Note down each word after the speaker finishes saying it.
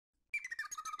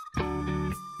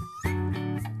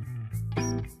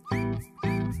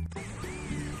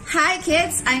Hi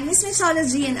kids, I'm Miss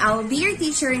Mitchooology and I will be your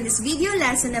teacher in this video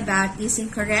lesson about using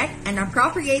correct and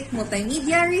appropriate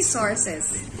multimedia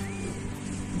resources.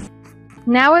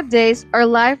 Nowadays, our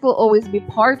life will always be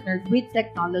partnered with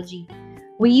technology.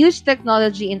 We use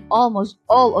technology in almost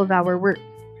all of our work,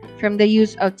 from the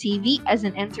use of TV as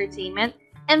an entertainment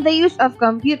and the use of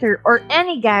computer or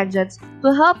any gadgets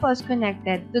to help us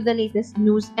connected to the latest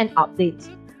news and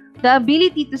updates. The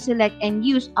ability to select and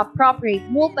use appropriate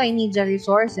multimedia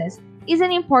resources is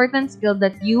an important skill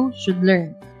that you should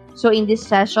learn. So in this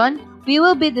session, we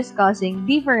will be discussing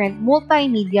different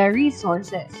multimedia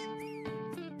resources.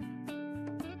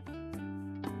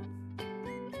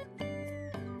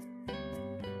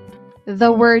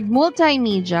 The word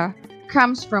multimedia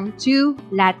comes from two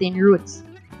Latin roots,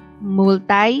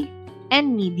 multi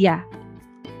and media.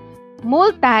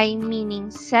 Multi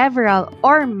meaning several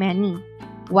or many,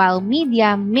 while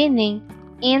media meaning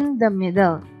in the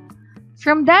middle.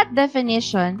 From that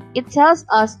definition, it tells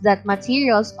us that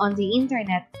materials on the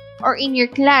internet or in your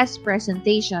class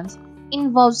presentations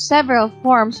involve several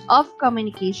forms of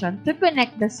communication to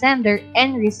connect the sender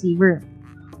and receiver.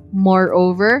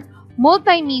 Moreover,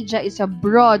 multimedia is a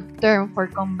broad term for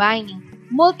combining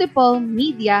multiple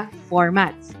media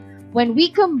formats. When we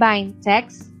combine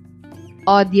text,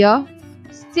 audio,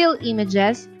 still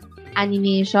images,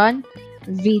 animation,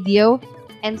 video,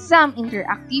 and some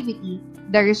interactivity,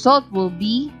 the result will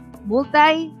be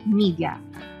multimedia.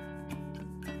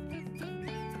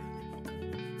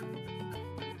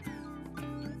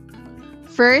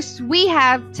 First, we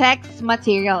have text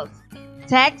materials.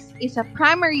 Text is a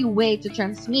primary way to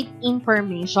transmit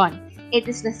information. It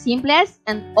is the simplest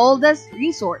and oldest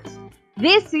resource.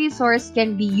 This resource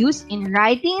can be used in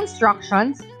writing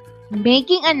instructions,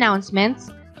 making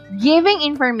announcements, giving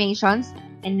information,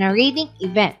 and narrating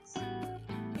events.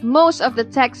 Most of the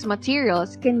text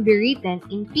materials can be written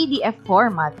in PDF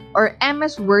format or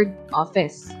MS Word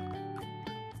Office.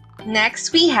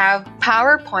 Next, we have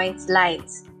PowerPoint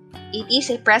slides. It is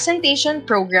a presentation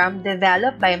program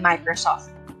developed by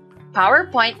Microsoft.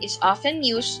 PowerPoint is often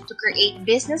used to create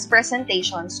business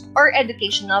presentations or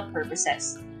educational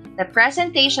purposes. The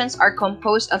presentations are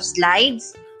composed of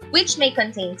slides, which may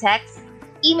contain text,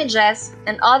 images,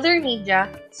 and other media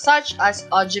such as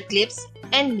audio clips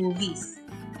and movies.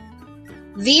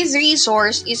 This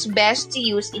resource is best to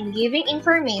use in giving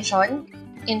information,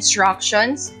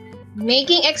 instructions,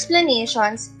 making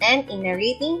explanations, and in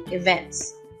narrating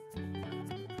events.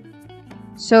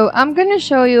 So I'm going to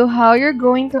show you how you're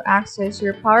going to access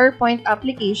your PowerPoint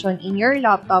application in your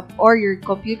laptop or your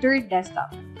computer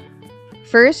desktop.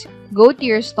 First, go to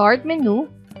your Start menu,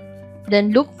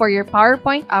 then look for your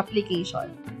PowerPoint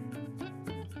application.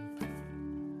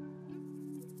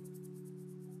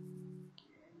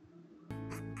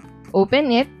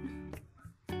 Open it.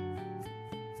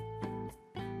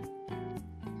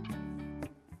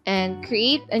 And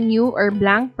create a new or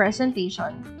blank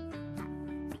presentation.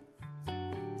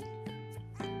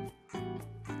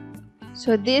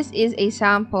 So this is a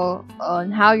sample on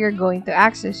how you're going to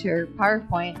access your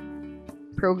PowerPoint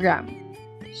program.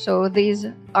 So these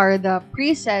are the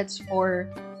presets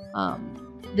for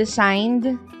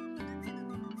designed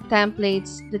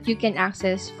templates that you can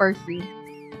access for free.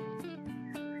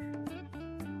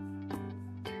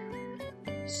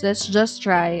 So let's just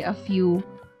try a few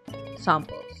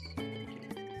samples.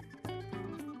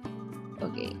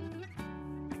 Okay.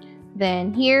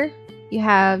 Then here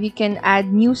you can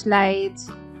add new slides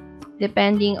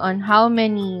depending on how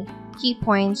many key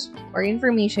points or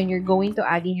information you're going to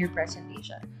add in your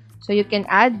presentation. So you can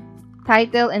add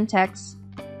title and text.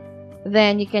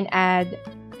 Then you can add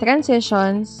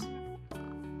transitions.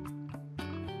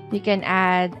 You can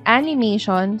add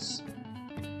animations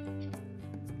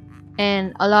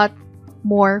and a lot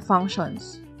more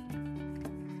functions.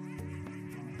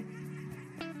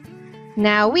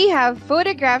 Now we have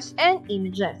photographs and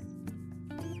images.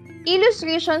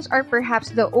 Illustrations are perhaps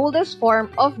the oldest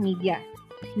form of media.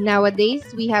 Nowadays,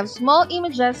 we have small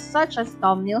images such as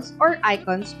thumbnails or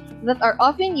icons that are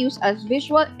often used as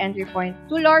visual entry point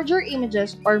to larger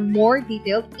images or more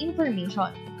detailed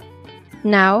information.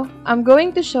 Now, I'm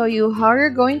going to show you how you're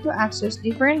going to access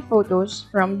different photos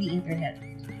from the internet.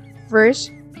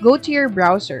 First, go to your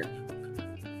browser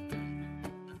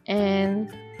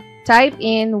and type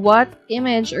in what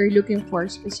image are you looking for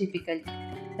specifically.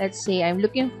 Let's say I'm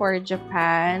looking for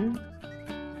Japan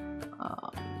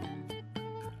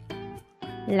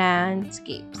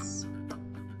landscapes.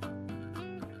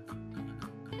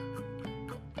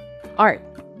 Art.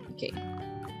 Okay.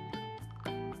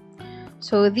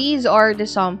 So these are the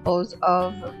samples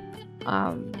of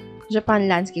Japan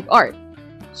landscape art.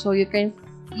 So you can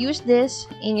use this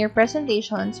in your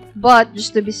presentations, but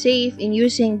just to be safe in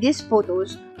using these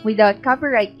photos without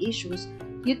copyright issues,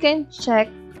 you can check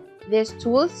these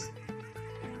tools,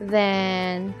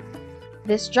 then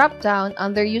this drop down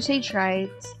under usage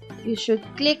rights, you should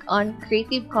click on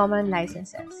Creative Commons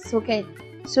licenses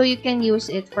so you can use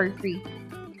it for free.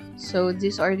 So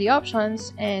these are the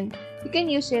options and you can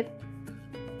use it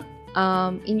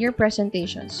in your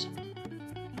presentations.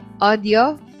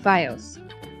 Audio files.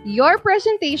 Your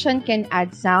presentation can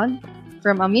add sound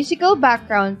from a musical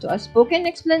background to a spoken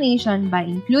explanation by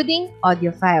including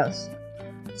audio files.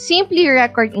 Simply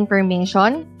record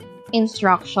information,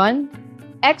 instruction,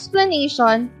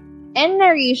 explanation, and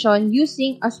narration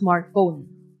using a smartphone.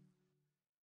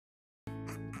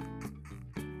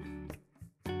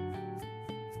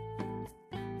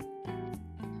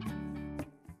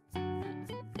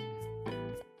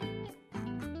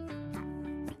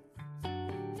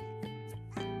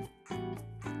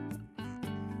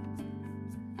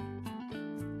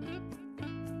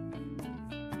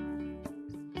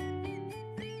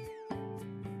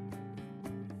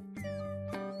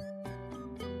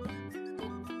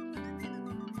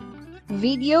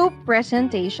 Video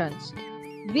presentations.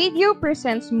 Video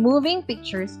presents moving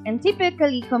pictures and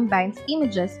typically combines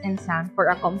images and sound for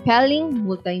a compelling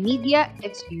multimedia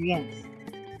experience.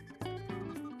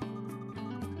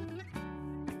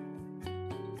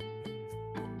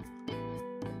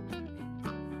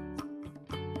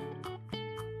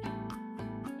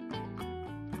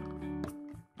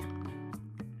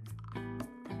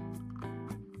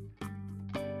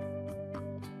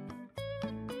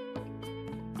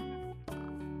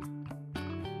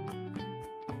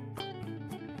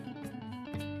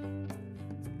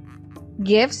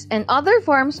 GIFs and other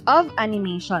forms of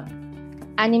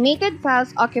animation. Animated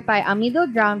files occupy a middle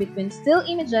ground between still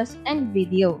images and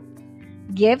video.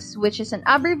 GIFs, which is an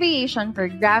abbreviation for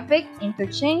Graphic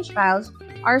Interchange Files,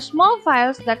 are small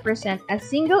files that present a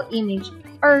single image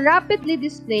or rapidly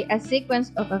display a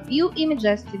sequence of a few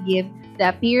images to give the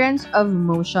appearance of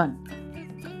motion.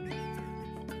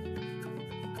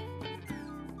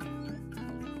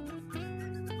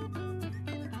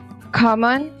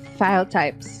 Common file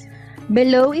types.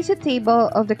 Below is a table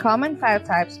of the common file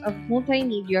types of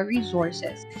multimedia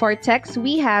resources. For text,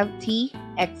 we have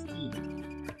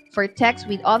TXT. For text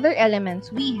with other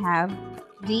elements, we have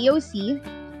DOC,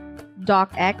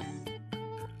 DocX,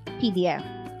 PDF.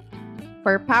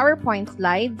 For PowerPoint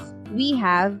slides, we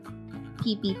have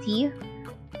PPT,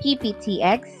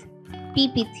 PPTX,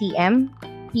 PPTM,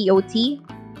 POT,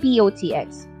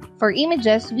 POTX. For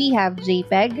images, we have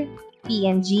JPEG,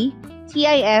 PNG,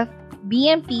 TIF,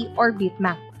 BMP, or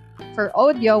bitmap. For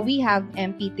audio, we have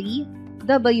MP3,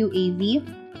 WAV,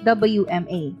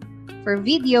 WMA. For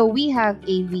video, we have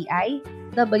AVI,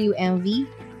 WMV,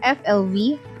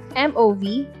 FLV, MOV,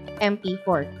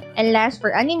 MP4. And last,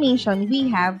 for animation, we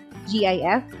have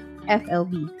GIF,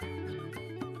 FLV.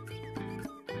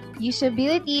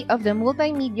 Usability of the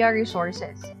multimedia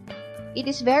resources. It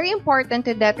is very important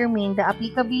to determine the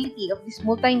applicability of these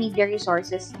multimedia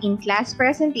resources in class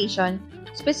presentation,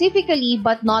 specifically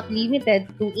but not limited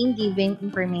to in giving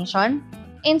information,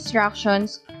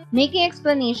 instructions, making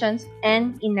explanations,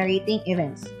 and in narrating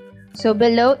events. So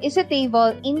below is a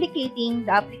table indicating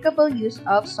the applicable use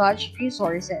of such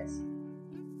resources.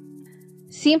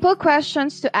 Simple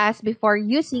questions to ask before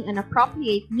using an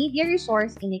appropriate media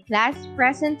resource in a class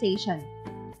presentation.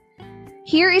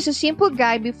 Here is a simple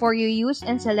guide before you use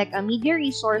and select a media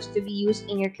resource to be used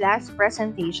in your class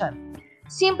presentation.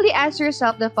 Simply ask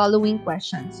yourself the following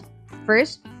questions.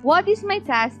 First, what is my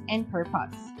task and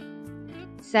purpose?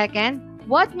 Second,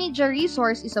 what media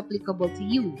resource is applicable to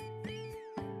you?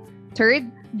 Third,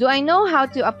 do I know how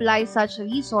to apply such a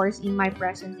resource in my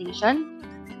presentation?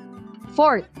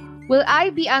 Fourth, will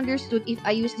I be understood if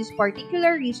I use this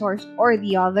particular resource or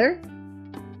the other?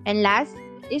 And last,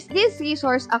 is this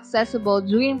resource accessible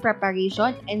during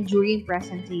preparation and during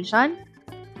presentation?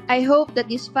 I hope that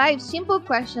these 5 simple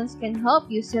questions can help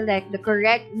you select the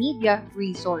correct media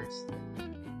resource.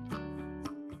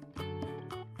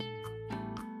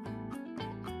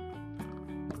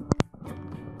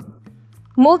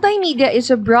 Multimedia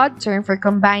is a broad term for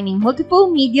combining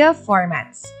multiple media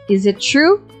formats. Is it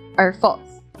true or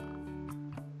false?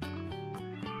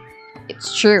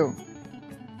 It's true.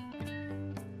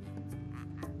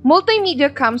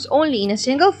 Multimedia comes only in a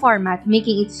single format,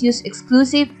 making its use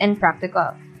exclusive and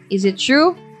practical. Is it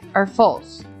true or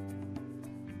false?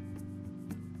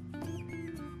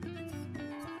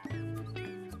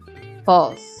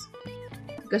 False.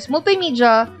 Because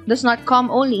multimedia does not come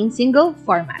only in single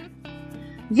format.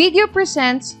 Video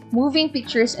presents moving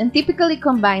pictures and typically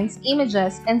combines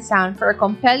images and sound for a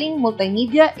compelling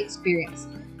multimedia experience.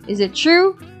 Is it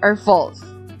true or false?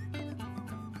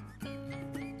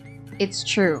 It's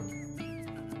true.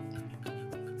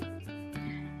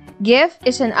 GIF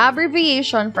is an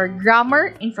abbreviation for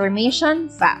Grammar Information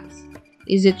Facts.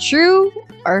 Is it true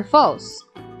or false?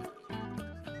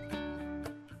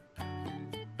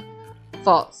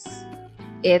 False.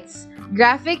 It's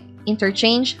Graphic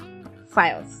Interchange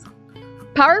Files.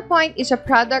 PowerPoint is a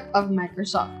product of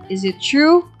Microsoft. Is it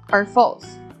true or false?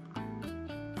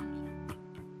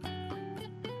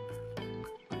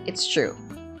 It's true.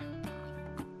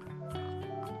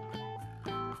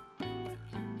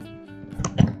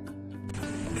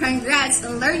 Congrats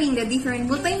on learning the different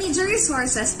multimedia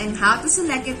resources and how to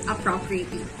select it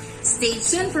appropriately. Stay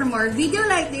tuned for more video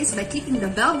like this by clicking the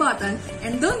bell button,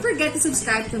 and don't forget to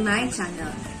subscribe to my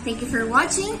channel. Thank you for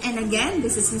watching, and again,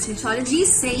 this is Miss Mitchooology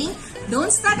saying,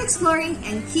 don't stop exploring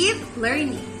and keep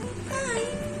learning. Bye!